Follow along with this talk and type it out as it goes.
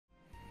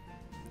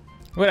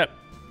What up,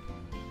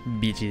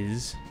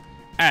 bitches?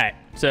 All right,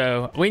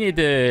 so we need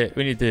to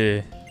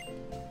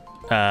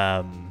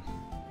have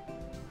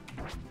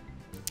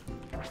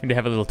a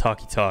little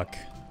talky talk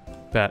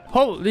about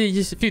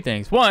just a few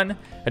things. One,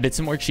 I did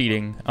some more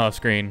cheating off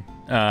screen.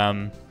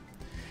 I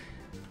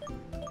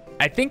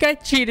think I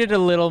cheated a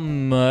little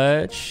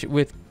much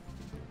with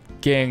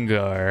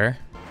Gengar.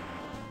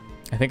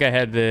 I think I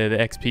had the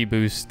XP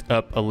boost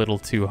up a little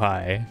too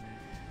high.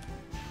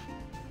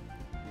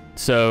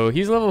 So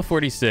he's level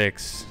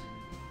 46,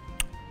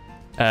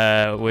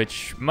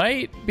 which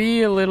might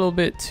be a little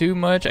bit too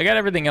much. I got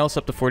everything else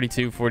up to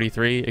 42,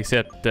 43,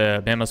 except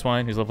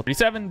Mamoswine, who's level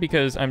 37,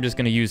 because I'm just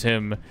going to use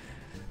him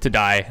to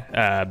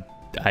die.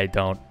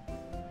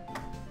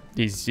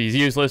 He's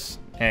useless,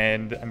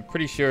 and I'm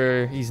pretty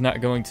sure he's not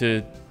going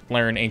to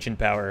learn Ancient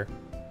Power,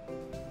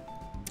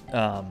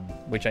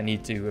 which I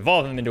need to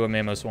evolve him into a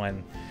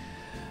Mamoswine.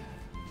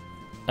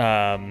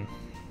 And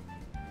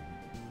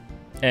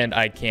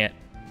I can't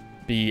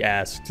be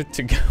asked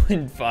to go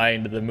and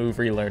find the move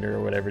relearner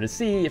or whatever to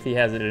see if he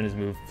has it in his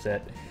move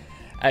set.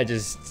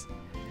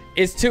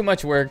 It's too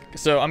much work,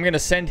 so I'm gonna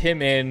send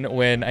him in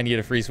when I need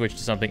a free switch to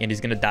something, and he's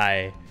gonna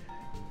die.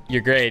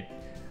 You're great,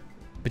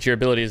 but your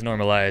ability is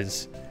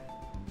normalized,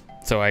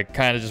 so I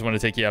kind of just want to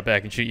take you out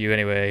back and shoot you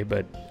anyway,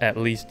 but at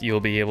least you'll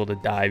be able to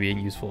die being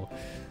useful.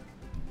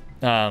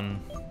 But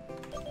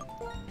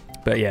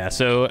yeah,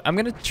 so I'm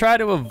gonna try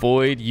to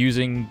avoid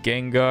using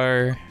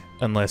Gengar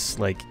unless,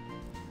 like,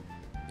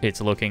 it's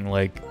looking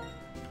like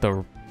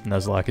the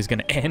Nuzlocke is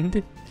gonna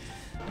end.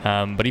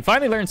 But he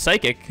finally learned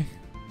Psychic,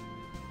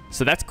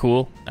 so that's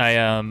cool.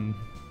 I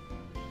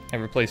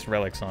replaced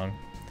Relic Song.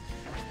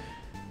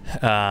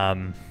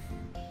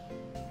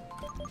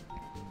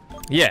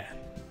 Yeah.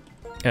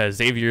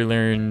 Xavier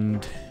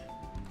learned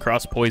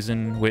Cross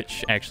Poison,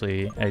 which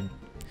actually I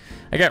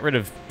got rid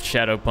of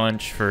Shadow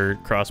Punch for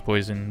Cross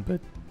Poison, but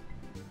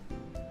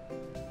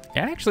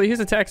actually his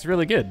attack's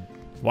really good.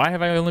 Why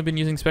have I only been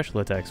using special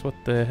attacks? What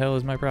the hell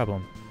is my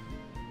problem?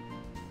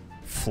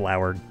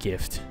 Flower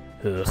Gift.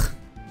 Ugh.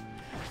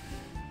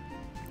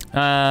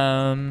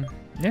 Yeah,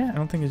 I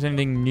don't think there's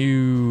anything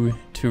new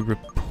to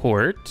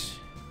report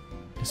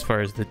as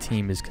far as the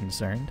team is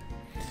concerned.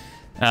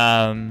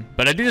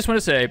 But I do just want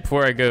to say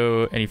before I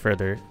go any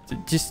further,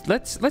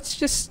 let's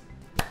just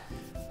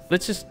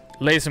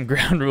lay some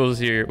ground rules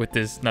here with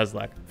this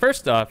Nuzlocke.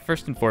 First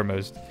and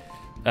foremost,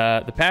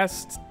 the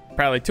past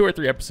probably 2 or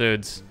 3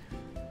 episodes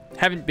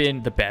haven't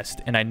been the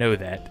best, and I know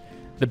that.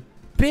 The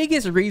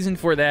biggest reason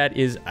for that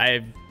is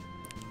I've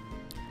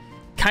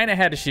kind of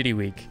had a shitty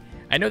week.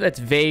 I know that's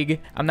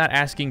vague. I'm not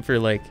asking for,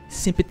 like,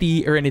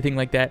 sympathy or anything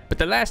like that, but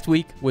the last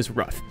week was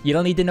rough. You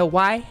don't need to know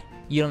why.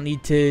 You don't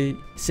need to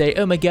say,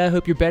 oh my god, I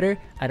hope you're better.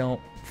 I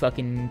don't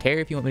fucking care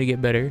if you want me to get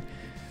better.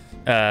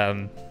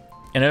 I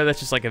know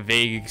that's just like a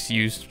vague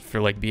excuse for,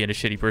 like, being a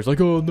shitty person.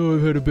 Like, oh no,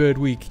 I've had a bad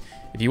week.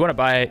 If you want to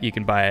buy it, you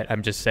can buy it.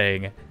 I'm just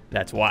saying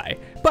that's why.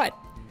 But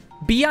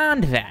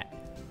beyond that,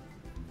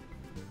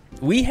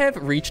 we have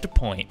reached a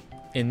point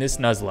in this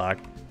Nuzlocke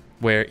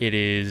where it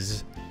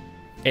is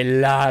a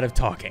lot of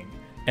talking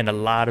and a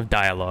lot of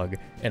dialogue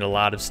and a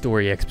lot of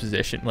story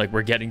exposition. Like,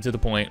 we're getting to the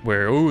point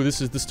where, oh,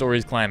 this is the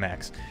story's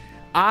climax.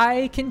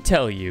 I can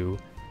tell you,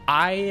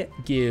 I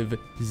give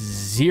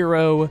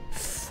 0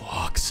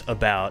 fucks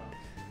about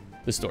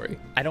the story.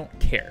 I don't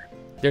care.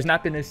 There's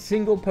not been a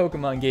single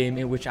Pokemon game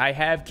in which I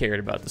have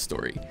cared about the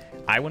story.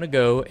 I want to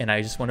go and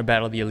I just want to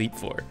battle the Elite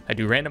Four. I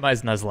do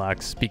randomized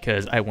Nuzlockes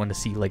because I want to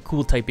see, like,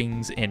 cool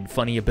typings and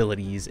funny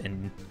abilities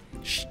and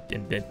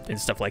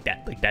stuff like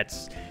that. Like,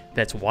 that's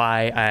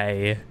why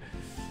I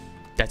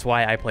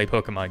play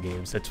Pokemon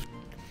games.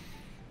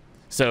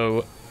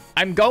 So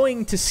I'm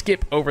going to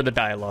skip over the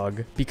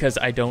dialogue because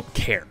I don't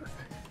care.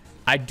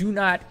 I do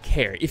not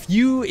care. If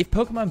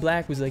Pokemon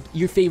Black was, like,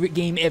 your favorite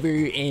game ever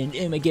and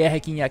oh my god, how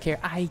can you not care?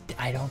 I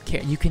don't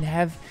care. You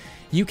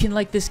can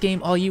like this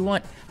game all you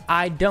want.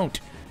 I don't.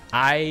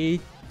 I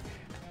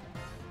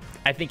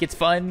think it's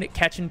fun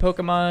catching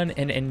Pokemon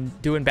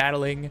and doing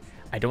battling.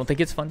 I don't think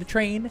it's fun to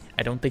train.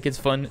 I don't think it's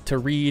fun to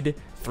read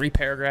 3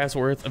 paragraphs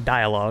worth of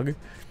dialogue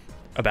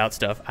about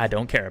stuff I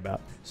don't care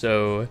about.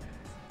 So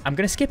I'm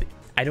gonna skip it.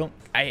 I'm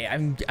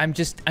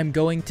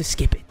going to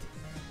skip it.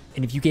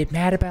 And if you get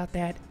mad about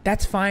that,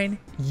 that's fine.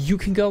 You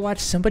can go watch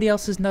somebody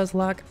else's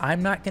Nuzlocke.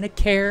 I'm not gonna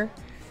care.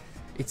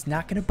 It's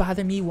not gonna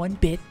bother me one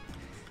bit.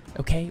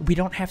 Okay? We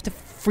don't have to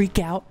freak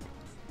out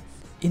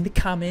in the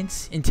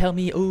comments and tell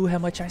me, oh, how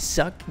much I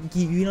suck.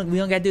 We don't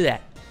gotta do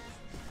that.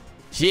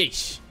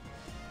 Sheesh.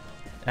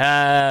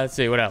 Let's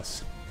see, what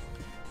else?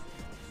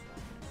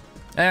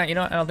 You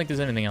know what? I don't think there's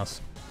anything else.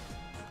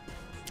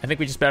 I think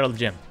we just battled the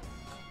gym.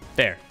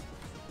 There.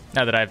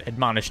 Now that I've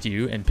admonished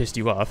you and pissed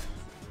you off.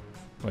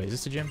 Wait, is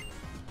this a gym?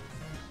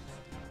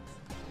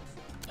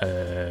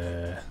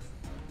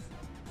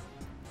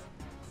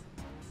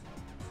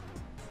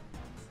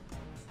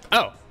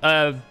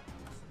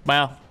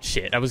 Well,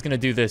 shit. I was gonna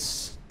do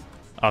this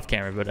off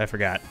camera, but I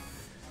forgot.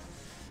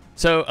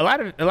 So a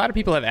lot of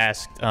people have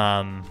asked,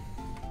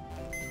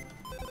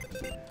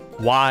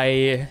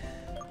 why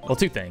well,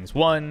 two things.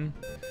 One,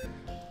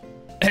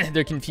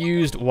 they're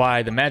confused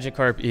why the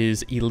Magikarp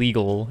is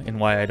illegal and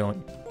why I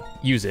don't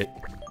use it.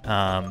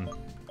 And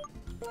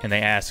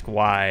they ask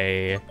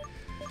why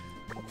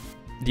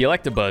the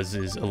Electabuzz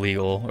is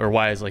illegal, or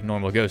why is like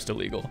normal Ghost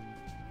illegal.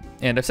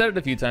 And I've said it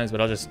a few times,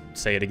 but I'll just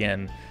say it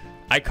again.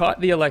 I caught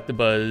the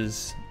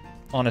Electabuzz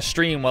on a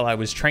stream while I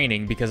was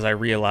training because I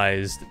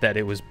realized that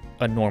it was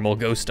a normal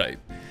Ghost type.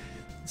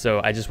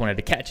 So I just wanted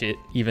to catch it,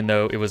 even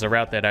though it was a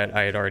route that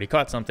I had already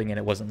caught something and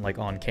it wasn't like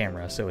on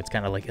camera. So it's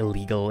kind of like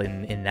illegal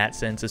in that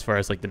sense as far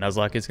as like the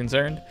Nuzlocke is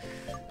concerned.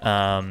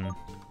 And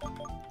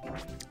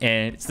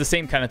it's the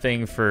same kind of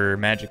thing for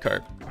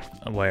Magikarp,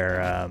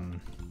 where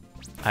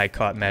I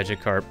caught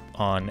Magikarp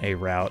on a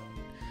route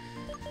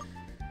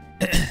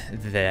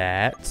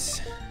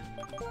that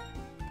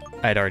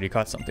I'd already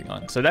caught something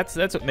on. So that's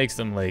what makes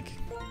them like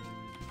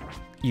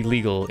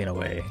illegal in a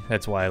way.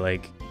 That's why,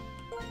 like,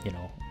 you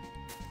know,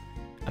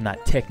 I'm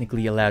not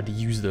technically allowed to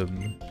use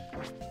them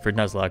for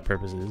Nuzlocke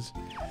purposes.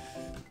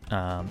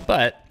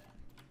 But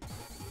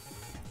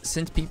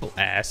since people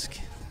ask,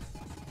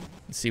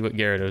 let's see what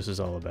Gyarados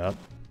is all about.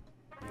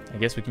 I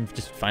guess we can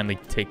just finally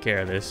take care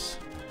of this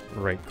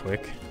right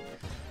quick.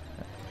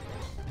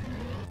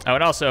 Oh,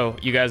 and also,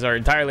 you guys are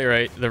entirely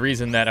right. The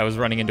reason that I was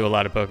running into a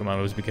lot of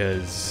Pokemon was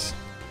because,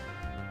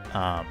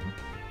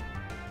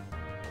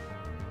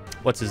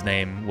 what's his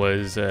name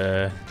was,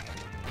 what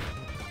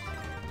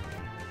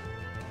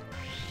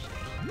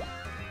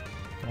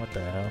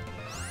the hell?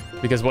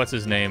 Because what's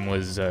his name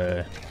was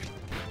in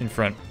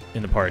front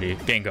in the party,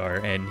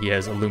 Gengar, and he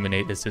has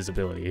Illuminate as his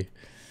ability.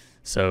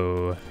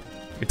 So,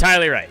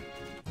 entirely right.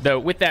 Though,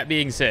 with that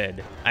being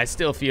said, I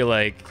still feel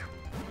like...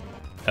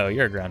 Oh,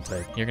 you're a ground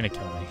type. You're gonna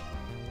kill me.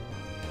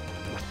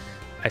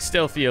 I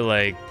still feel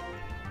like...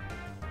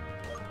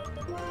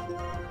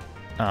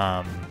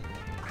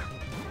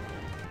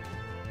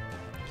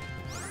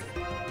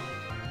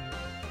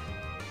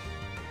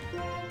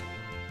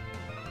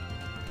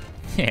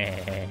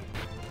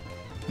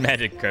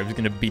 Magikarp's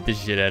gonna beat the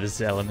shit out of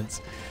his elements.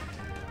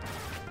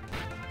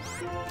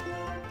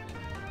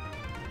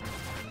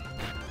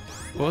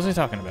 What was I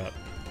talking about?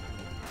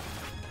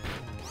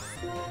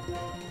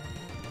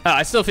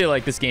 I still feel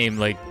like this game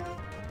like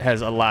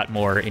has a lot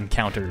more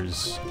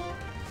encounters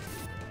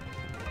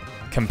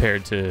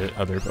compared to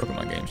other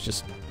Pokemon games.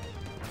 Just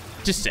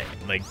saying.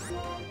 Like,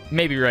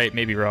 maybe right,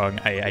 maybe wrong.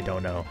 I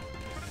don't know.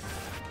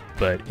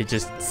 But it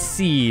just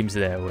seems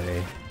that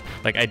way.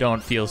 Like, I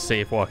don't feel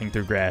safe walking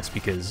through grass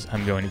because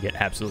I'm going to get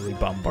absolutely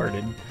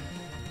bombarded.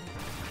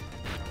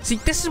 See,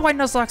 this is why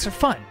Nuzlocks are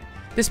fun.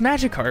 This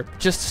Magikarp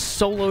just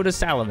soloed a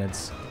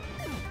Salamence.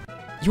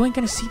 You ain't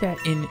gonna see that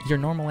in your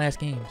normal-ass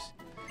games.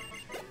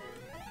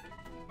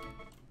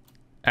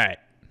 Alright.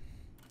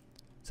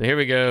 So here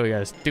we go. We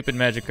got a stupid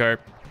Magikarp.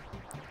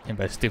 And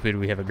by stupid,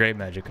 we have a great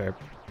Magikarp.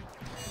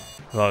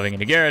 Evolving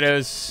into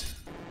Gyarados.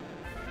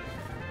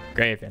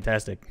 Great,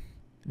 fantastic.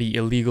 The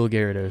illegal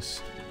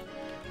Gyarados.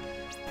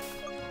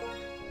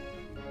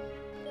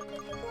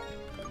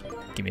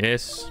 Give me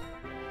this.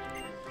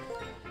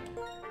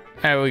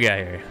 Alright, what we got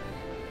here?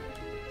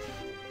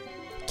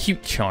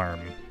 Cute Charm.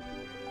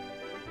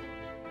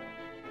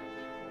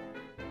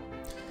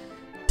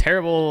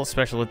 Terrible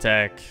special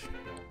attack.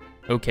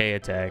 Okay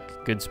attack.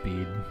 Good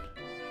speed.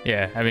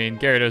 Yeah, I mean,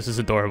 Gyarados is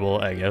adorable,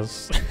 I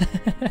guess.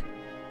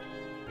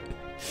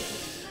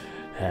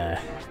 Alright,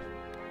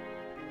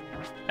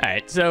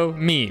 so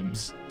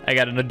memes. I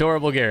got an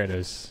adorable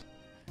Gyarados.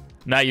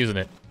 Not using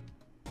it.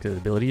 Because the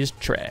ability is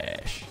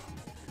trash.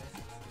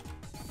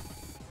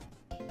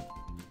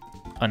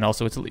 And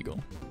also it's illegal.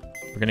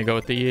 We're gonna go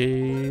with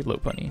the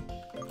Lopunny.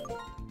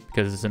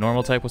 Because it's a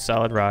normal type with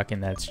Solid Rock,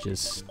 and that's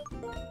just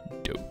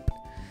dope.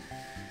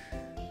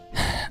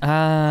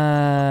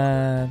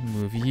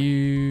 Move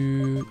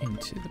you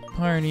into the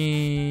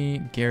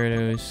party.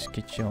 Gyarados,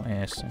 get your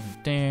ass in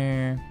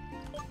there.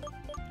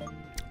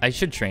 I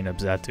should train up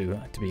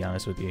Xatu, to be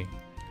honest with you.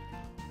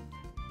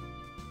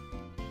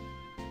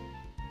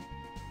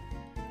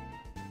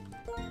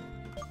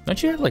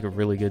 Don't you have like a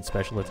really good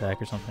special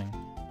attack or something?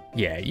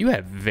 Yeah, you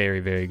have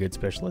very, very good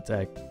special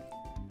attack.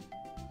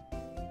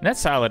 And that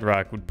Solid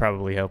Rock would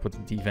probably help with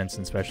the defense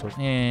and special.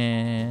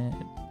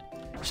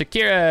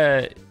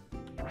 Shakira...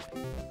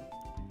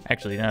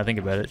 Actually, now I think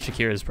about it,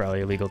 Shakira is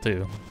probably illegal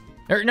too.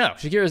 Or no,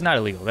 Shakira is not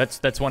illegal.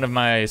 That's one of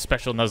my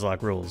special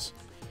Nuzlocke rules.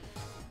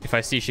 If I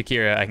see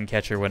Shakira, I can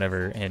catch her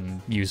whenever and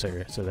use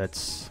her. So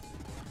that's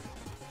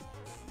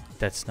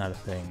not a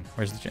thing.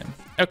 Where's the gym?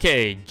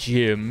 Okay,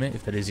 Jim,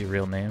 if that is your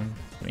real name.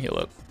 Let me heal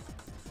up.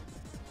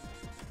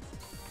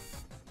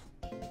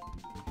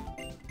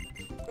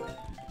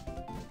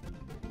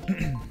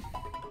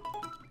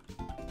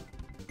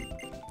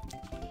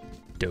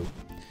 Dope.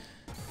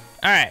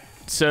 All right.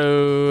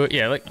 So,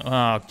 yeah, like,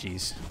 oh,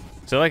 jeez.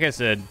 So, like I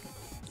said,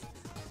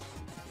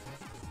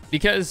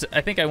 because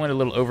I think I went a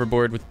little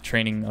overboard with the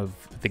training of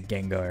the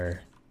Gengar,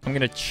 I'm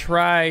going to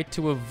try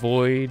to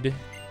avoid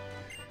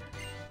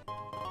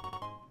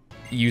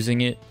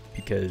using it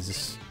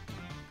because,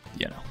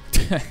 you know,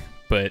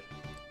 but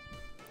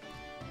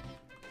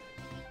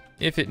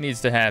if it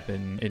needs to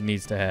happen, it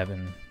needs to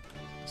happen.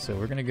 So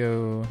we're gonna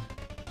go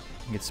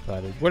get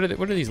spotted. What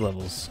are these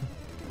levels?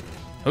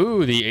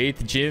 Ooh, the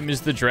 8th gym is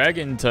the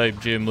dragon type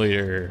gym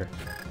leader.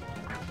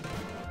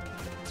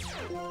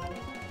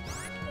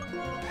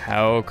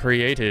 How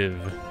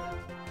creative.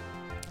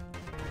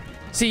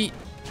 See,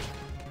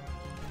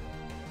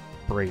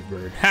 Brave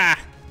Bird. Ha!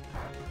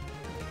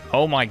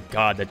 Oh my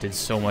god, that did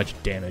so much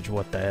damage.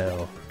 What the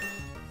hell?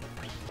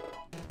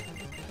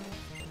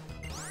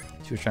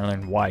 She was trying to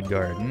learn wide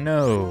guard.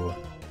 No.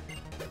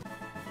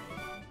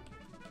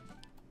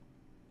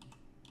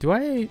 Do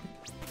I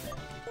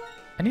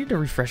need to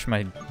refresh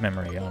my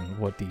memory on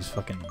what these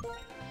fucking...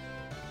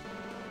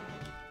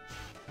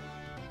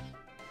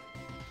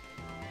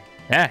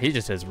 Yeah, he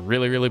just has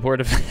really, really poor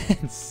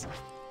defense.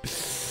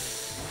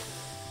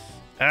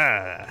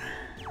 Ah.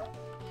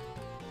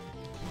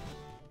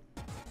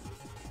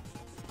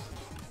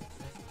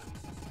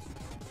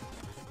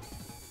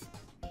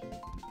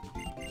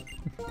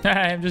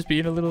 I'm just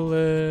being a little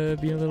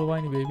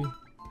whiny baby.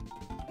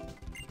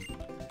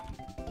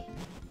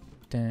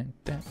 Dun,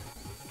 dun.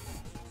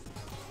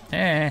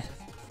 Eh.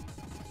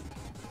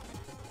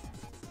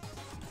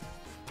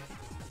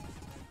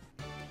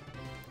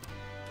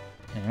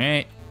 All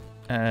right.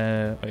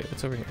 Wait,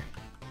 what's over here?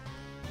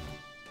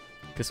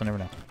 Guess I'll never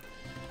know.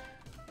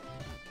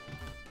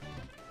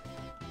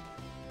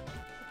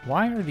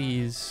 Why are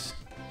these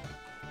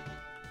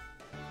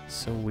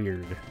so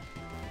weird?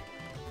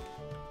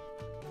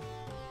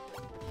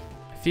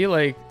 I feel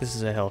like this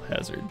is a health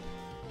hazard.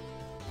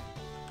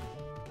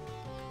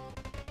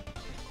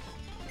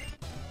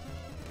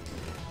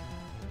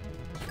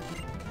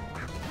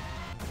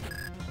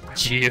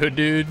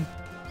 Geodude?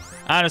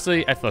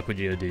 Honestly, I fuck with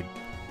Geodude.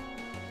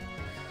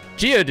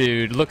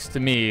 Geodude looks to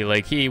me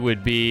like he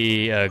would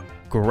be a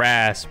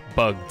grass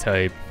bug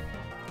type.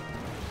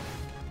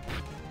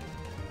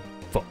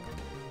 Fuck.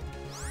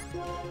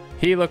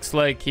 He looks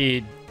like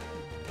he'd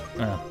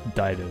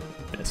die to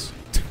this.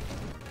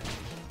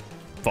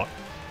 Fuck.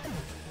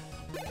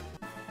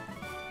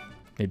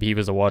 Maybe he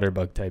was a water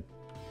bug type.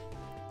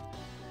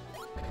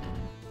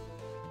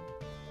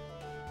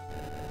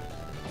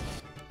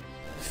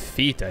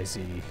 Feet, I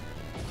see.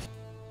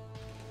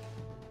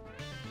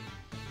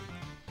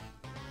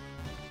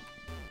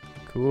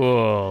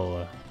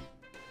 Cool.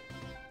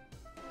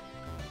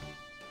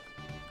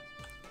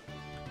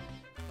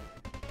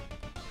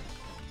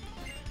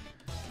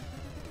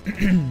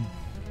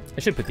 I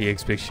should put the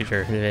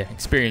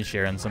experience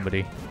share on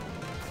somebody.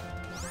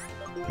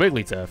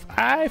 Wigglytuff,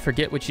 I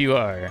forget what you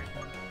are.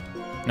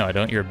 No, I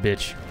don't. You're a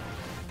bitch.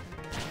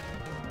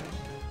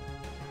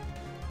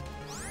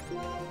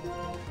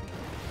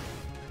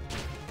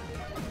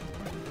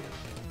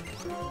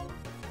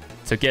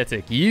 So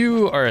Getic,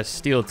 you are a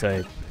steel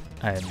type.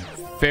 I am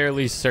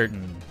fairly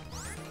certain.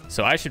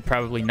 So I should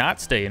probably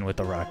not stay in with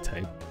the rock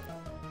type.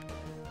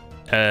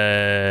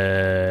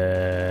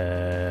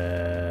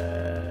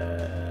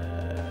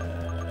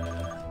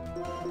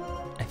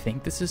 I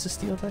think this is a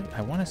steel type.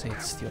 I want to say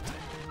it's steel type.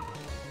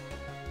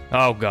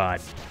 Oh god.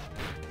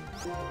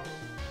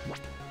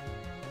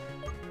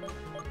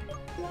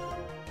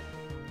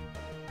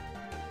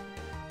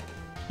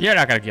 You're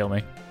not gonna kill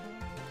me.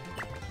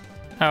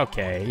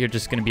 Okay, you're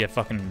just gonna be a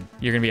fucking...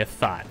 You're gonna be a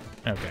thought.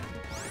 Okay.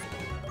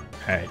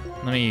 Alright,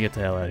 let me get the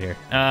hell out of here.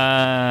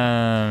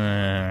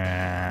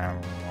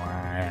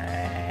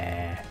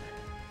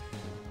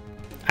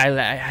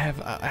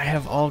 I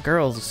have all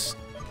girls.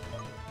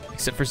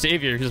 Except for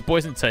Xavier, who's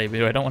poison type,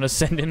 who I don't want to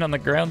send in on the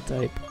ground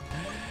type.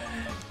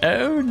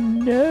 Oh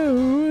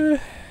no!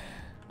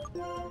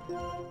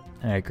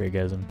 Alright,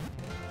 Greygasm.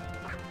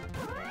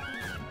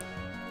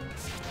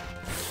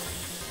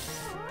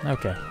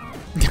 Okay.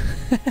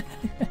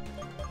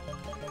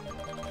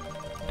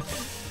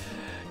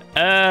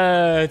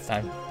 It's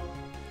time.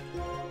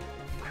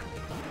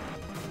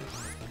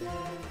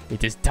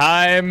 It is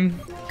time.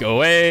 Go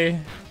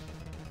away.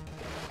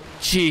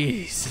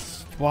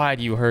 Jeez, why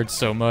do you hurt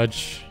so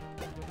much?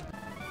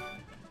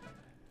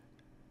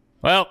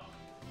 Well,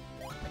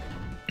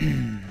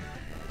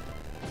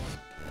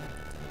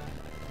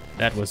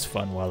 that was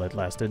fun while it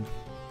lasted.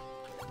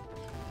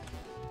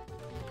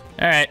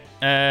 All right.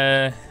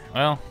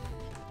 Well,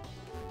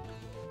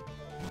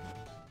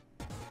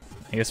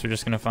 I guess we're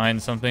just gonna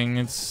find something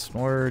that's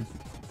more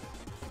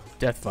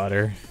death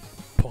fodder.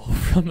 Pull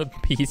from the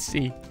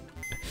PC.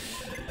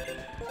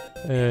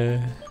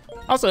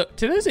 Also,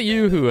 to those of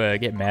you who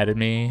get mad at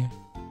me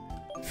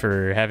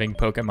for having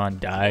Pokemon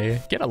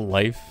die, get a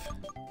life.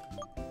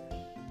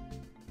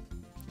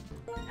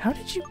 How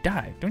did you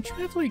die? Don't you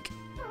have like...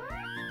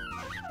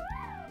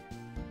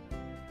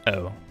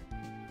 Oh.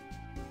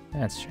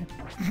 That's true.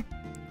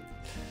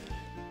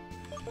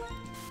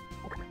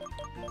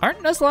 Aren't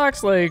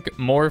Nuzlocks like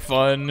more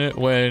fun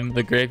when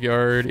the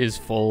graveyard is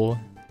full?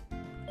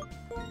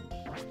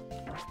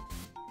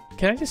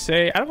 Can I just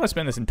say, I don't want to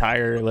spend this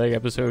entire like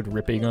episode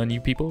ripping on you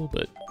people,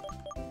 but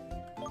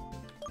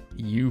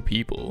you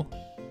people.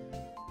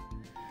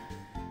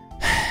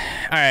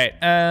 All right.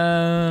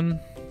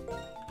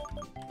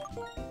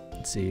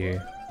 Let's see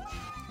here.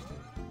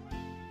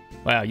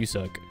 Wow, you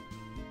suck.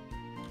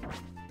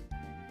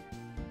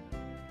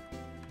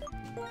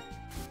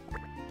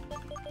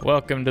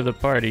 Welcome to the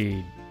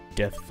party,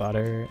 death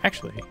fodder.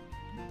 Actually,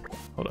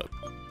 hold up.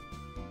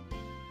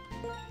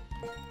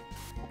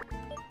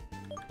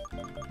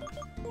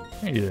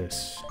 Let me do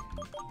this.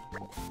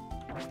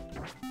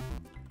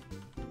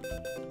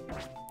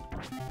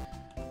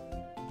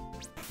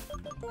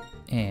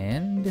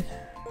 And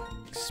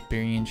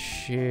experience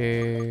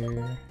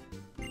share.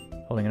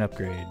 Holding an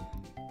upgrade.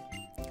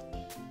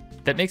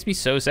 That makes me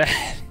so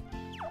sad.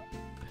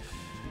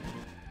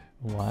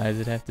 Why does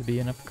it have to be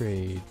an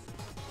upgrade?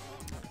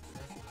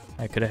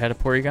 I could have had a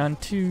Porygon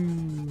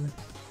too.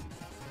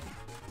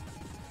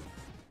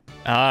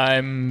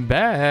 I'm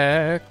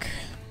back.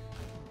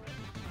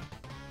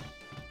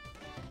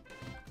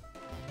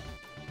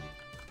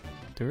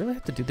 Do I really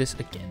have to do this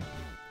again?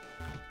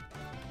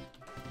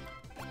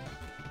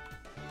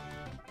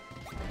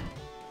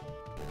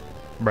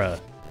 Bruh.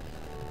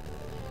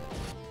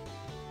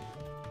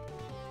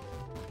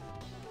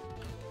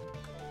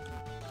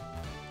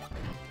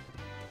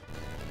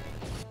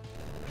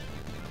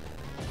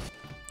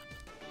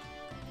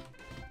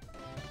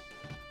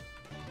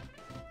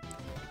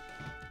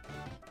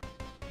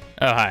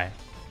 Oh, hi.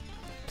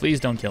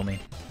 Please don't kill me.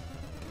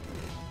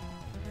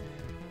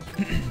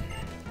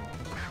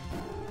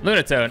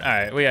 Lunatone.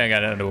 Alright, we ain't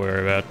got nothing to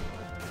worry about.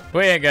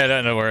 We ain't got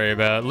nothing to worry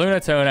about.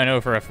 Lunatone, I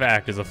know for a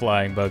fact, is a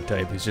flying bug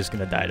type who's just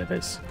gonna die to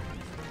this.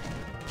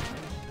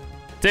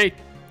 Take.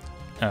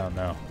 Oh,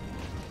 no.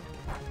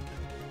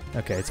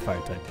 Okay, it's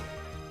fire type.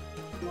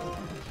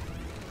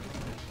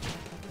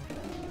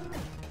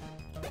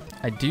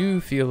 I do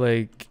feel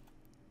like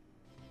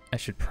I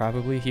should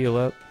probably heal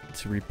up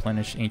to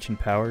replenish ancient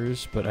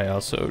powers, but I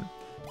also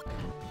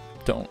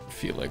don't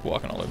feel like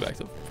walking all the way back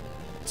to the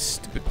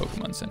stupid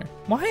Pokemon Center.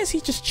 Why is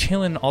he just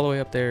chilling all the way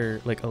up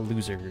there like a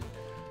loser?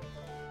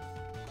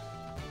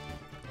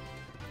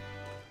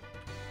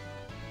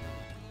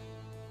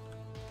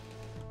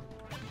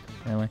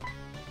 Really?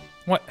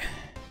 What?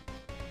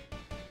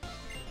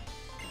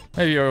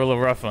 Maybe you're a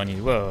little rough on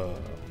you. Whoa.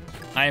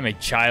 I am a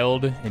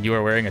child and you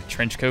are wearing a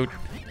trench coat?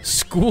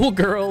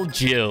 Schoolgirl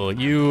Jill,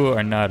 you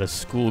are not a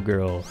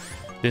schoolgirl.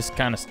 This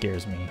kind of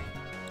scares me.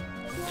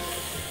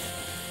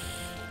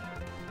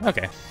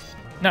 Okay.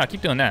 No,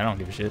 keep doing that. I don't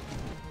give a shit.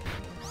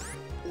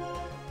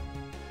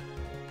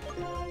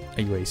 Are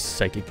you a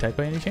psychic type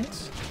by any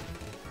chance?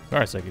 You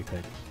are a psychic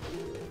type.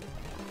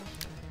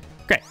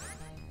 Great.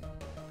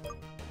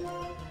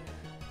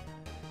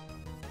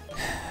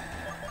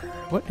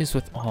 What is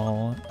with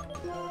all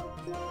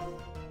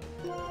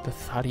the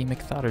Thotty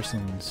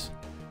McThottersons?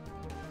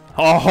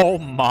 Oh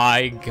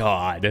my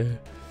god.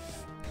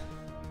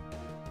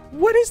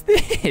 What is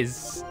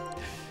this?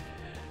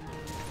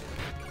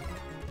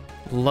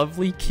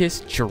 Lovely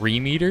Kiss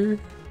Dream Eater?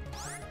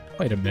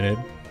 Wait a minute.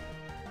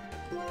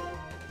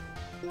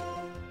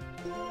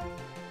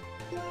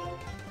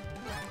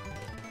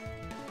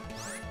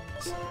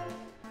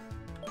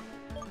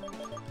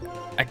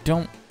 I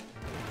don't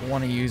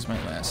want to use my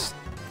last.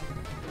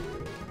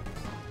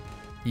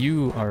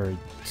 You are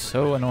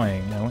so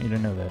annoying. I want you to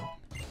know that.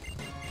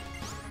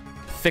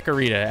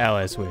 Thickerita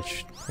ally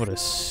switch. What a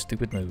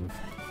stupid move.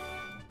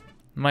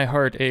 My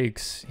heart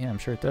aches. Yeah, I'm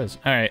sure it does.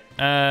 All right.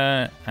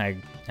 I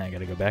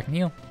gotta go back and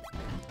heal.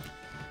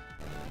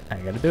 I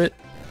gotta do it.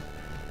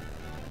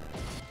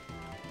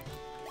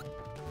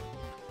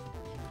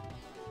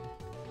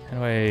 How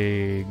do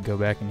I go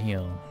back and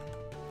heal?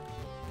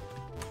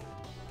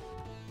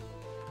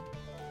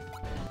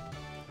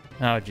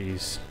 Oh,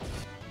 jeez.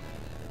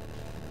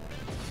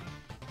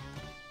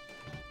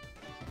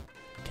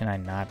 Can I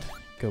not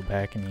go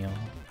back and heal?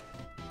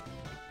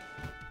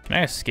 Can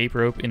I escape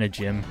rope in a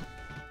gym?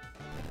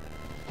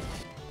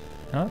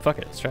 Oh, fuck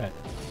it. Let's try it.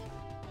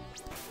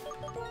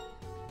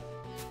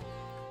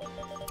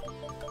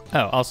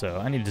 Oh, also,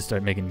 I need to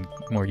start making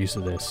more use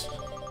of this.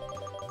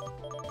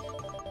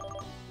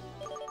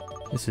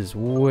 This is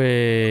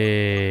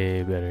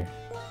way better.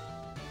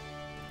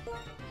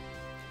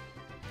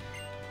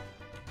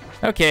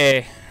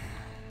 Okay.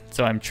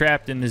 So I'm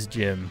trapped in this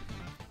gym.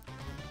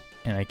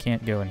 And I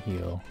can't go and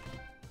heal.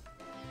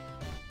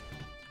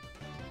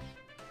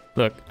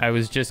 Look, I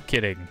was just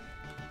kidding.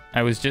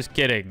 I was just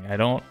kidding. I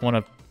don't want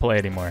to play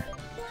anymore.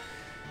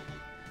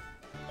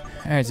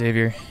 Alright,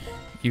 Xavier.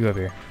 You over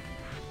here.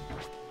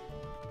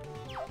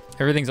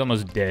 Everything's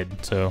almost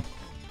dead, so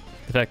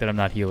the fact that I'm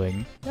not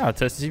healing. Oh, it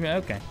says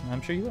okay,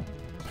 I'm sure you will.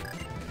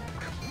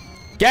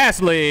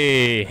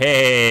 Ghastly!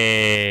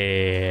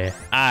 Hey!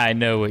 I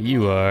know what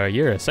you are.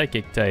 You're a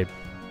psychic type.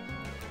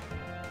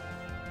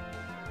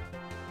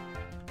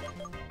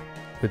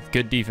 With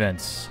good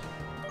defense.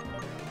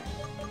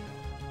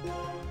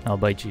 I'll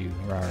bite you.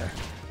 Rawr.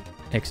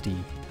 XD.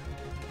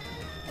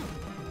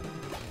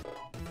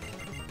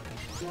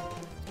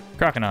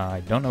 Crocodile,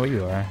 I don't know what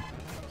you are.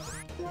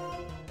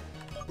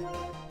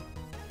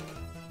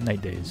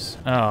 Night days.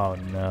 Oh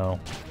no.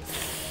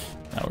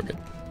 Now we're good.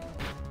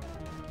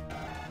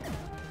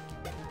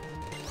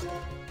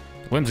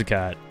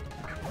 Whimsicott.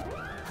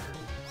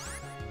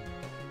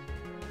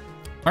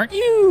 Aren't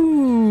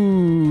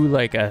you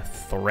like a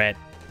threat?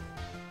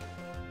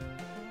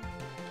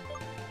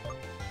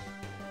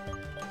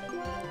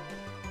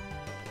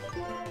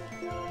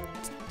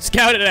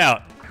 Scout it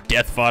out.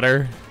 Death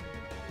fodder.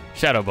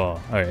 Shadow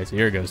ball. All right, so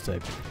you're a ghost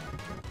type.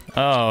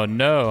 Oh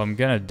no, I'm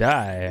gonna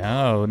die.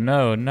 Oh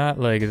no, not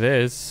like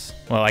this.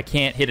 Well, I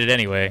can't hit it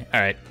anyway.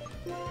 All right,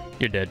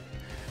 you're dead.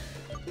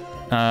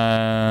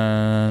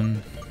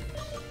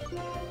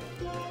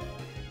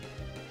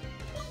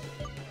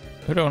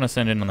 Who do I want to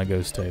send in on the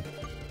ghost type?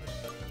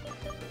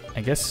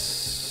 I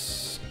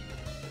guess...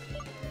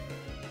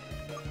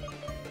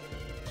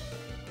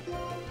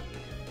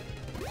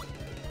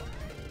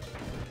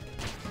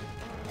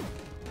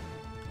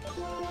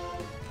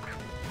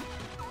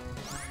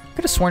 I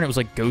could have sworn it was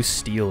like Ghost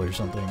Steel or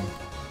something.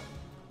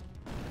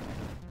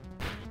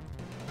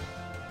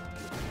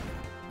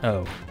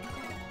 Oh.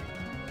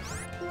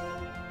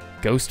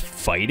 Ghost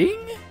Fighting?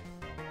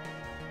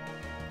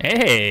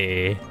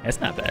 Hey, that's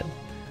not bad.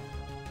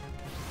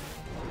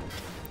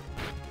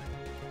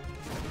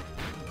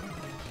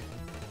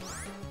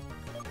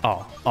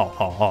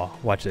 Oh,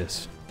 watch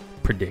this.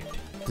 Predict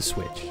the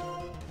switch.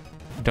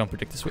 Don't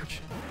predict the switch.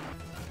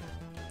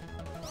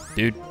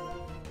 Dude.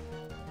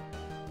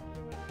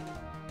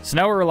 So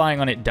now we're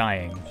relying on it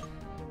dying.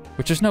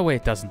 Which there's no way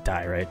it doesn't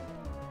die, right?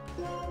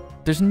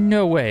 There's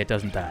no way it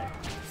doesn't die.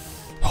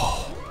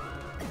 Oh.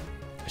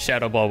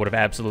 Shadow Ball would have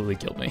absolutely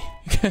killed me.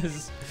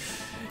 Because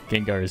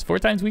Gengar is 4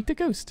 times weak to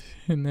Ghost.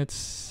 And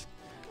that's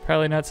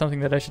probably not something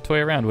that I should toy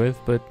around with,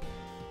 but...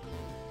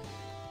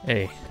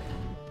 Hey.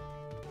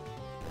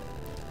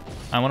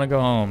 I want to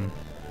go home.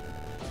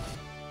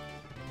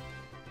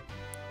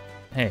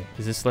 Hey,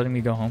 is this letting me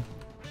go home?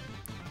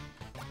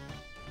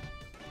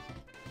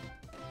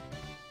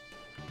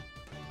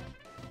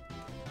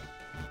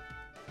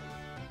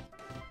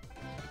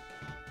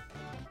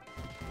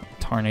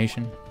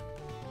 Tarnation.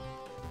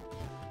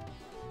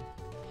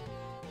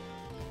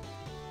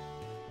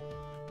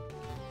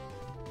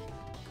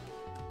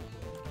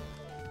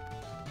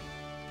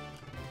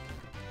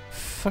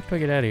 Fuck do I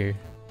get out of here?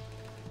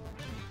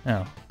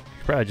 Oh.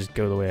 Probably just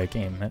go the way I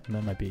came. That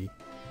might be...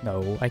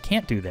 No, I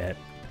can't do that.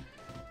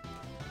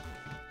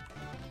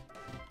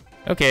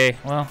 Okay,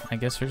 well, I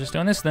guess we're just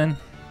doing this then.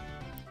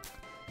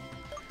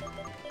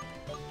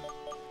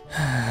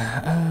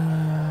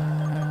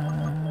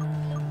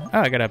 Oh,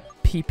 I got a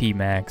PP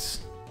max.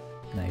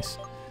 Nice.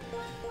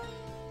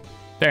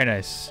 Very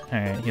nice.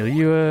 Alright, heal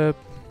you up.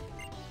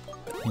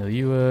 Heal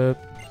you up.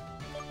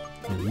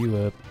 Heal you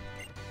up.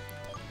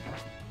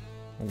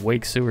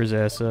 Wake Sewer's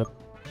ass up.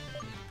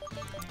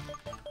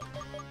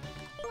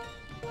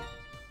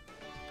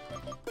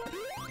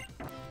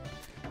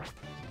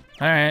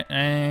 Alright,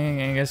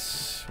 I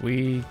guess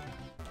we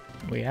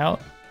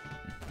out?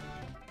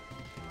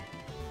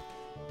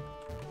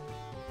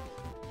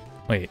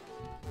 Wait.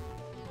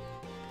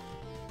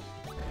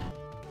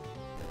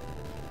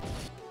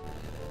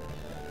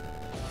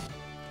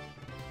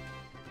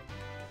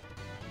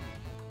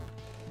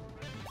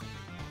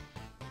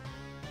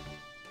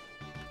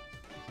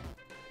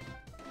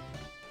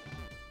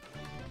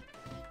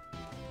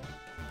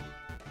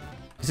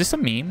 Is this a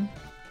meme?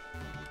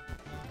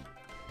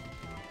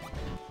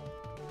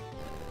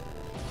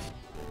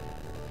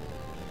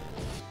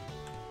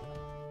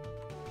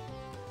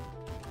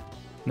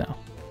 No.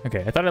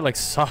 Okay, I thought I like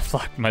soft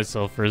locked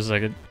myself for a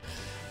second.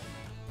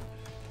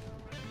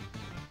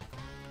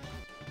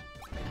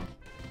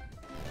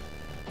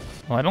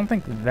 Well, I don't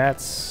think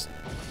that's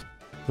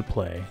the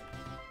play.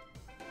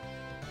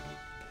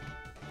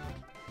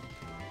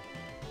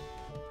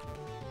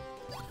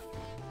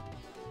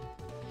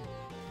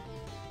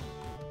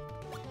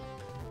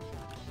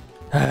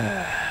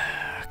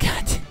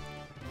 God.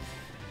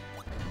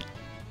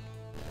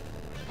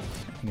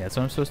 Yeah, that's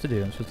what I'm supposed to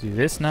do. I'm supposed to do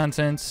this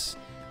nonsense.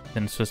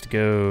 Then I'm supposed to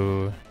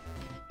go...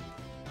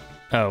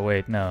 Oh,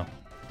 wait, no.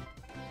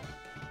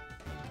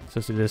 I'm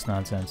supposed to do this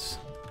nonsense.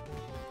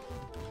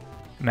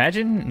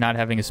 Imagine not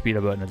having a speed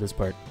up button at this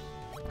part.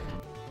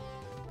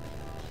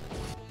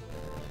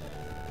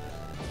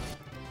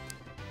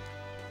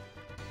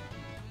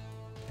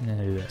 And then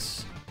I do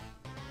this.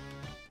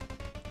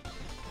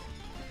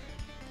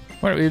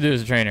 What do we do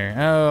as a trainer?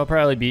 Oh, I'll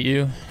probably beat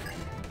you.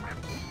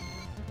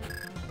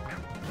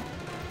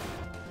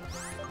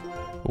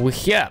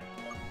 Yeah.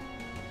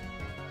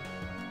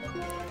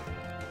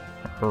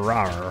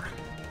 Rawr.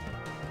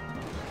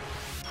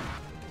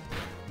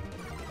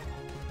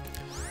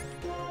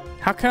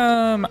 How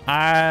come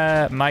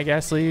my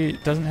Ghastly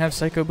doesn't have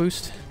Psycho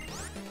Boost?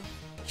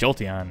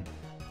 Jolteon.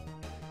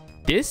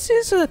 This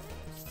is a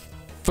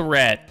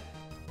threat.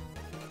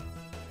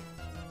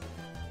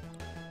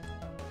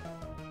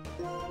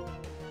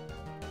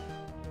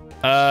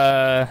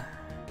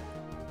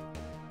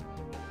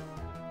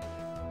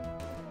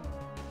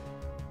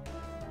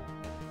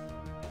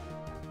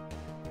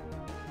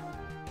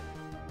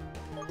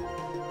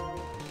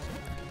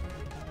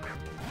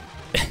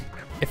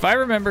 If I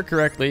remember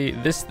correctly,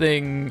 this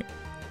thing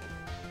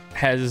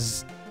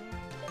has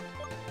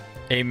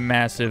a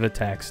massive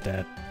attack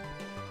stat.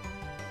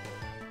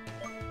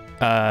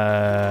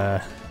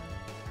 And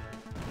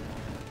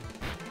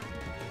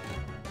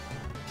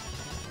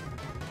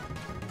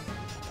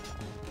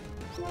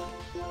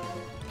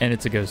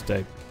it's a ghost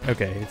type.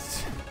 Okay,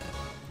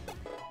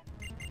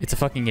 it's a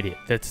fucking idiot.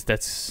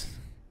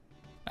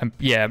 I'm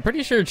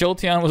pretty sure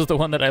Jolteon was the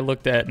one that I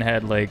looked at and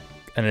had like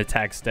an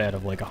attack stat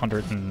of like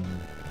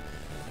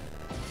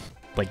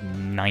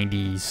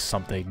 190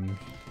 something.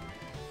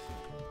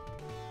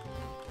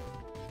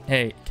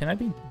 Hey, can I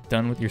be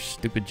done with your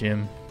stupid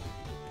gym?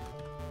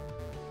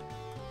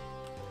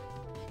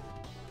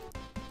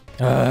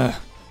 10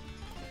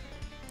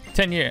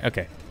 years.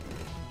 Okay.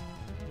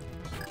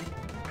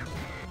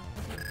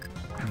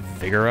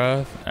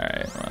 Vigoroth?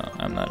 Alright, well,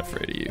 I'm not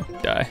afraid of you.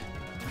 Die.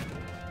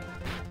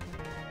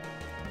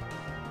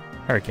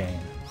 Hurricane.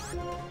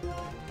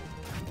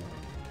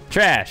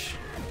 Trash.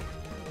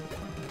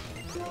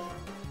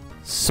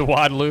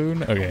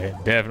 Swadloon? Okay,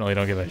 definitely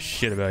don't give a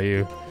shit about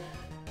you.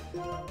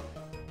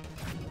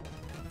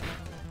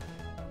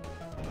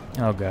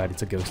 Oh god,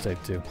 it's a ghost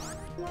type too.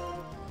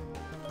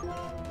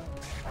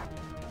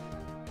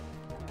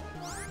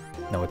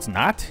 No, it's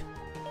not.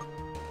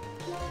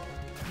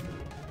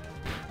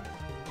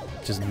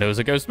 Just knows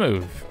a ghost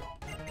move.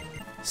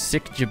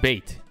 Sick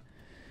debate.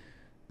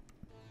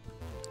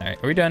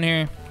 Alright, are we done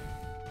here?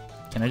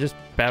 Can I just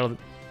battle?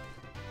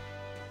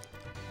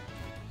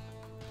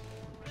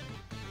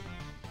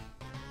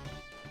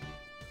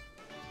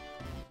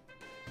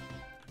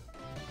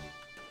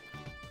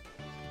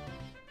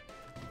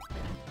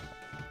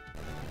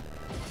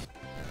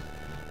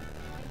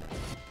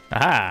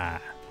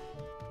 Aha!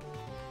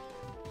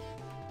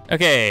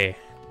 Okay,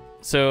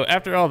 so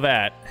after all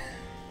that,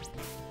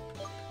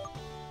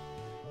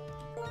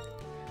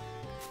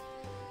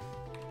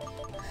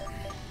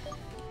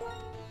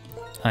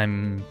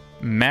 I'm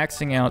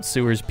maxing out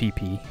Sewer's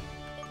PP.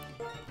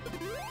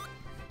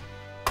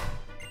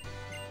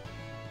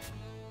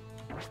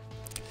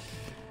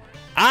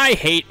 I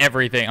hate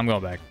everything. I'm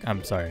going back.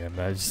 I'm sorry. I'm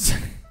just...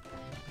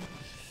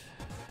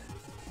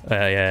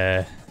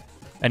 yeah.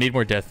 I need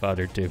more Death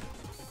Father too.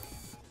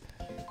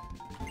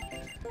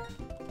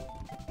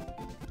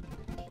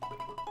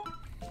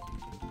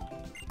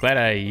 Glad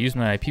I used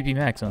my PP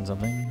max on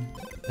something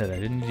that I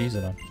didn't use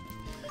it on.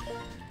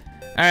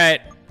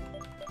 Alright.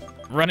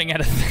 Running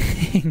out of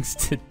things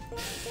to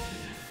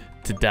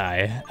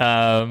die.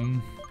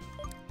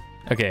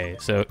 Okay,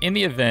 so in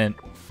the event...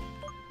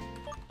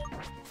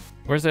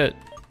 Where's that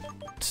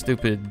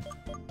stupid...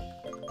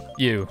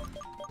 You?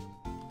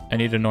 I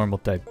need a normal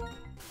type.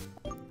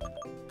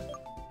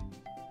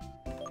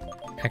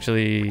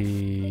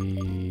 Actually...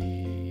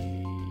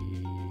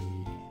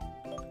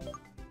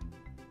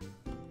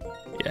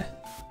 Yeah.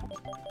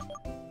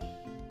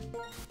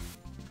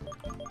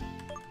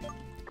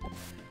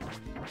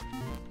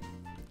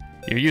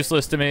 You're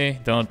useless to me.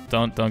 Don't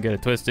get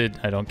it twisted.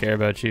 I don't care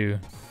about you.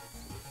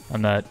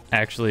 I'm not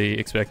actually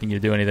expecting you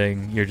to do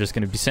anything. You're just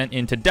going to be sent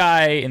in to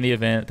die in the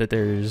event that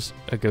there's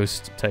a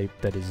ghost type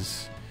that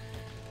is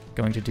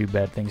going to do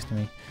bad things to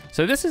me.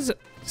 So this is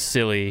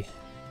silly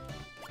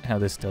how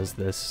this does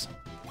this.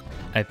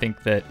 I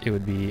think that it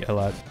would be a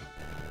lot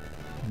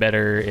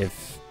better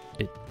if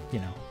it, you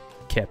know,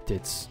 kept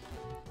its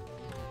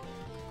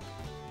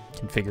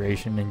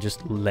configuration and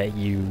just let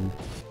you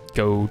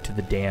go to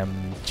the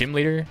damn gym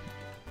leader.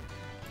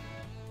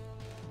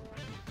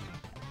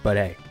 But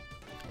hey,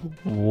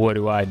 what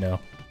do I know?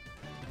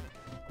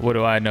 What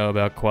do I know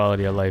about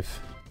quality of life?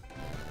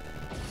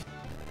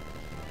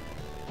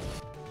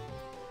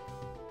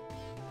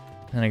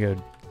 Then I go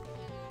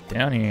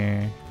down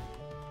here.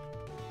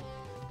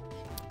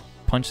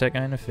 Punch that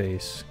guy in the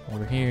face.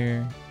 Over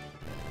here.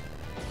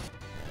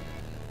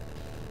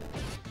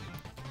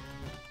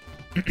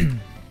 And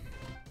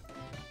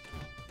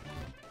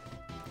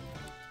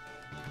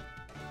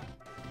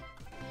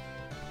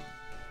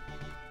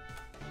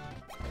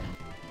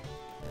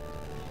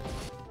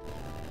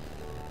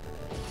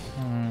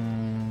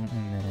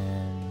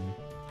then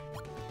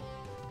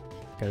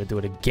gotta do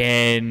it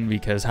again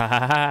because ha ha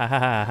ha ha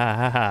ha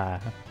ha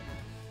ha.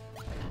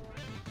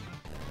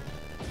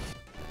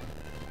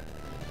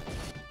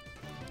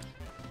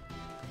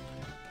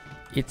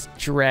 It's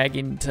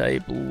dragon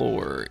type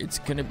lore. It's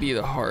gonna be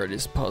the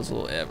hardest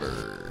puzzle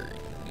ever.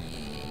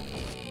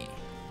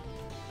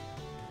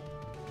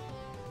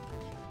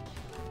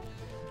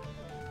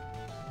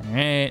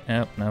 Alright,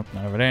 nope, not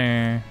over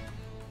there.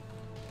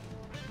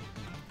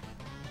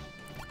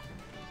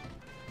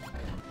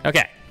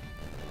 Okay.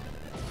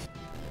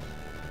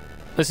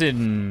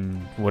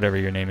 Listen, whatever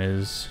your name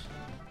is.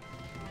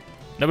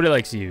 Nobody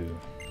likes you.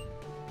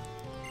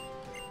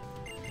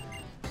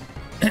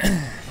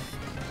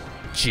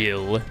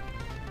 Jill.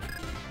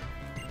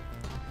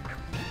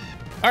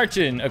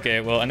 Archon.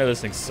 Okay, well, I know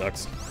this thing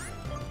sucks.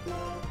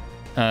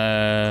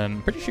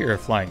 Pretty sure you're a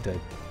flying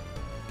type.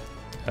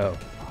 Oh.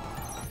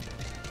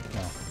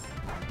 No.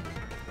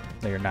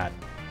 No, you're not.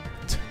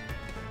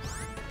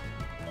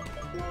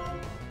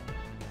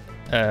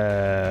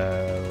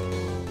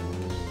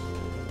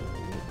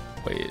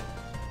 Wait.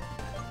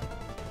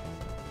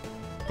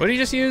 What did you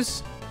just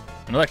use?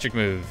 An electric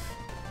move.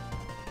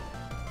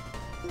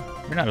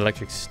 You're not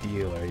electric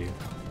steel, are you?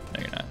 No,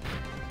 you're not.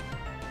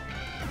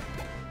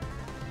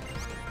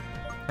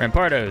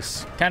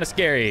 Rampardos. Kind of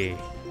scary.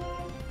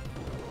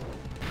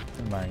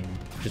 Mine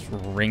just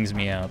rings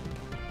me out.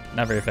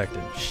 Not very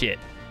effective. Shit.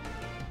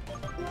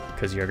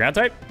 Because you're a ground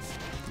type?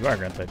 You are a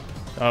ground type.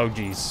 Oh,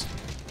 jeez.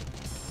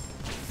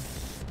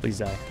 Please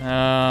die.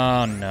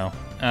 Oh, no.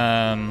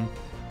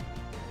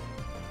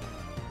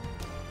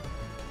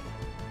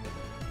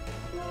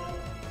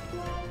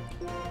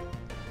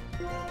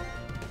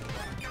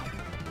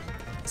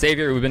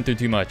 Savior, we've been through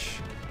too much.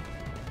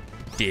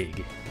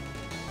 Dig.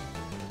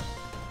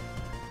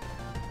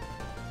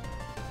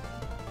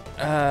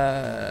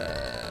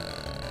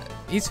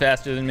 He's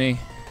faster than me.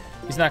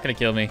 He's not gonna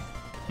kill me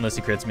unless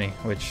he crits me,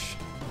 which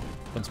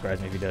wouldn't surprise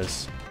me if he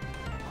does.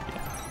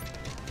 Yeah.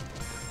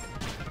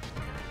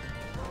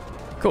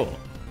 Cool.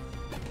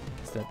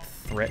 Get that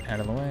threat out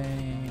of the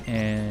way.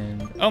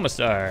 And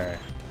Omastar.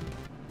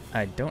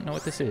 I don't know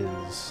what this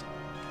is,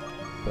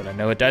 but I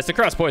know it dies to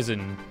cross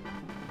poison.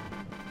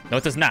 No,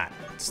 it does not.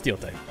 It's steel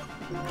type.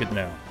 Good to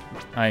know.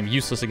 I am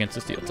useless against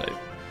the steel type.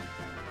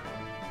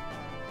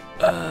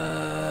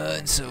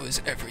 And so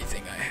is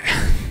everything I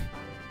have.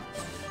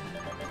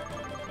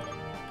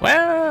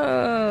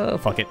 Well,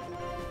 fuck it.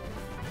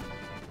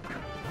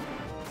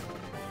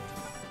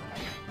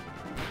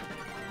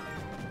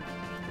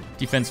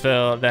 Defense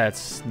fell.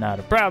 That's not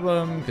a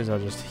problem because I'll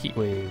just heat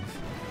wave.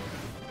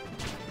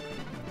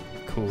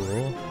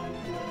 Cool.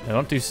 Now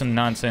don't do some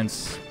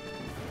nonsense.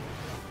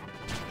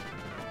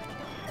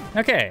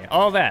 Okay,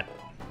 all that.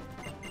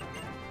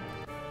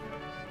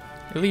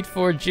 Elite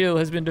Four Jill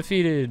has been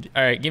defeated.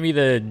 All right, give me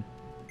the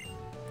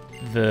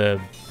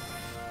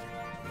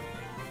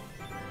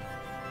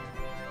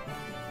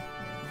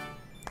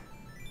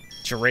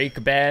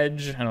Drake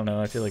badge. I don't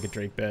know. I feel like a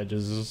Drake badge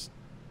has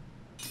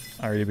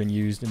already been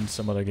used in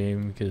some other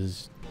game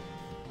because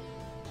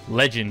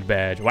Legend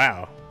badge.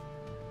 Wow.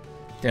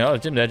 Yeah, all the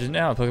gym badges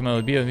now. Pokemon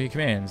with BOV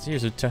commands.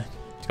 Here's it's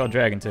called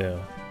Dragon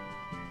Tail.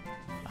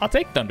 I'll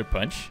take Thunder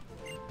Punch.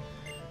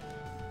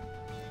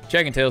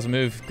 Dragon Tail's a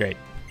move. Great.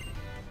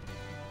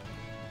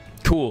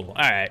 Cool.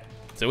 All right.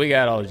 So we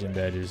got all the gym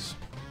badges.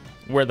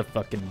 We're the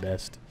fucking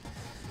best.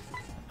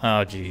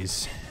 Oh,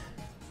 jeez.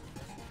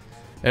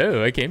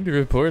 Oh, I came to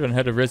report on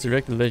how to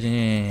resurrect the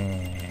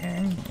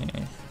legend.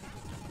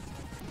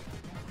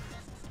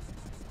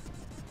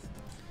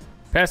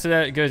 Past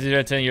that, go to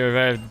the telling you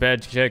arrived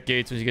badge check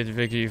gates when you get to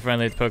victory. You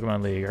finally at the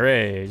Pokemon League.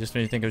 Hooray! Just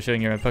when you think of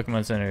showing you around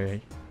Pokemon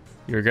Center,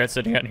 you regret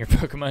setting out on your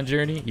Pokemon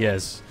journey?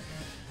 Yes.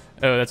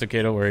 Oh, that's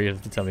okay. Don't worry. You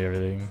have to tell me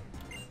everything.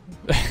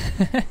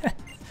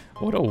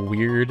 What a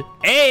weird.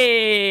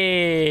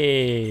 Hey!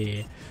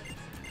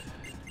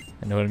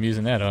 I know what I'm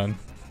using that on.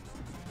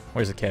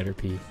 Where's the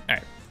Caterpie? All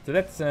right. So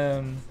that's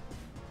that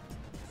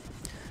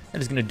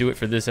is gonna do it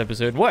for this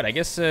episode. What? I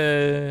guess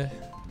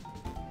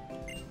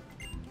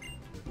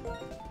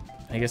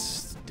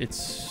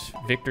it's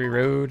Victory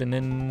Road and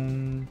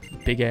then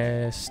big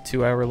ass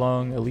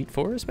 2-hour-long Elite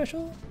Four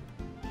special.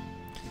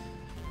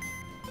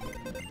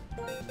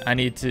 I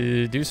need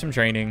to do some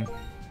training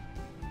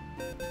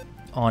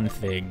on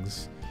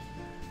things.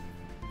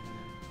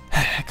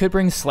 I could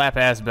bring Slap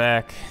Ass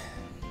back.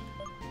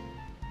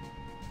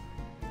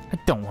 I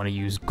don't want to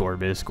use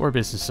Gorbis.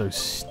 Gorbis is so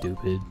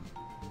stupid.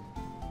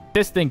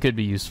 This thing could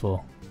be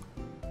useful.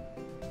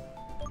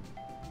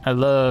 I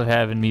love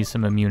having me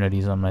some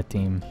immunities on my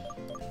team.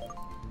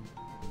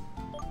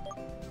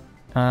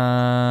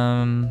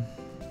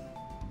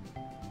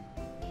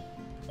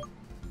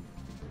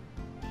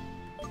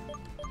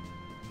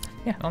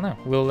 Yeah, I don't know.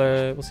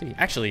 We'll see.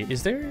 Actually,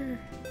 is there?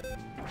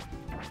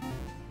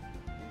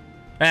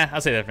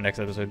 I'll say that for next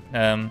episode.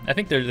 I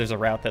think there's a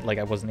route that like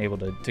I wasn't able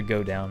to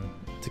go down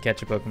to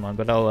catch a Pokemon,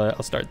 but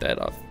I'll start that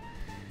off.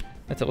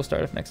 That's how we'll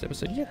start off next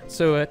episode. Yeah.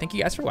 So thank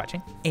you guys for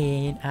watching,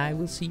 and I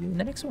will see you in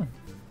the next one.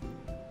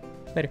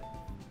 Later.